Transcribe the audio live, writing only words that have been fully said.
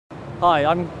Hi,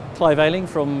 I'm Clive Ayling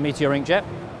from Meteor Inkjet.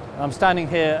 I'm standing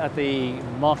here at the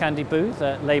Mark Andy booth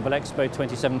at Labelexpo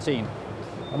 2017.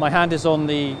 And my hand is on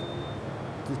the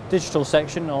digital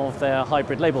section of their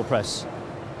hybrid label press.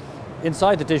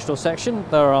 Inside the digital section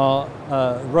there are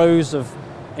rows of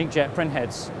inkjet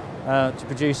printheads to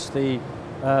produce the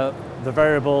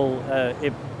variable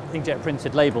inkjet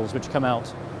printed labels which come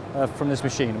out from this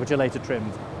machine, which are later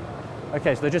trimmed.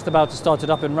 Okay, so they're just about to start it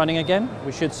up and running again.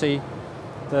 We should see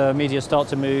the media start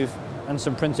to move and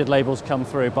some printed labels come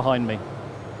through behind me.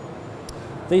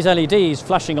 These LEDs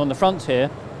flashing on the front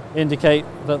here indicate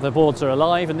that the boards are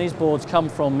alive, and these boards come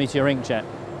from Meteor Inkjet.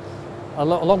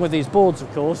 Along with these boards,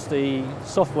 of course, the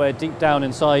software deep down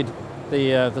inside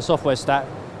the software stack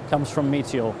comes from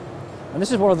Meteor. And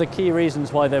this is one of the key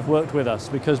reasons why they've worked with us,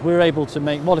 because we're able to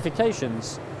make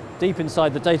modifications deep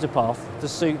inside the data path to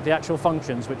suit the actual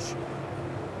functions which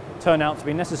turn out to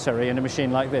be necessary in a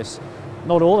machine like this.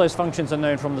 Not all those functions are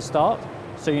known from the start,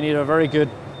 so you need a very good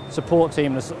support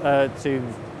team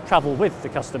to travel with the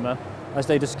customer as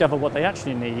they discover what they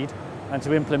actually need and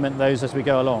to implement those as we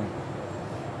go along.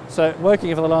 So working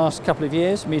for the last couple of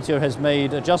years, Meteor has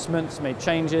made adjustments, made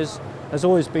changes, has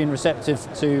always been receptive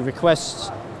to requests,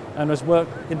 and has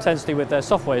worked intensely with their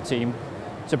software team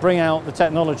to bring out the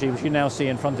technology which you now see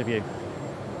in front of you.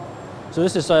 So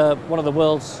this is one of the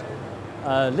world's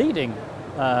leading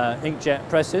inkjet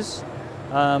presses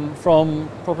from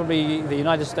probably the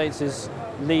United States'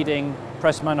 leading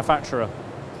press manufacturer.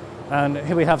 And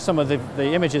here we have some of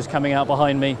the images coming out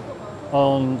behind me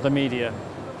on the media.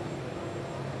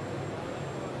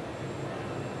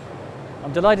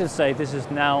 I'm delighted to say this is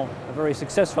now a very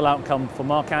successful outcome for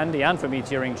Mark Andy and for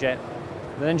Meteor Inkjet,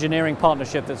 an engineering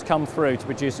partnership that's come through to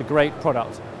produce a great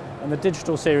product. And the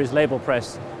digital series label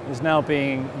press is now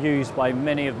being used by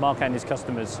many of Mark Andy's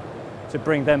customers to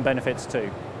bring them benefits too.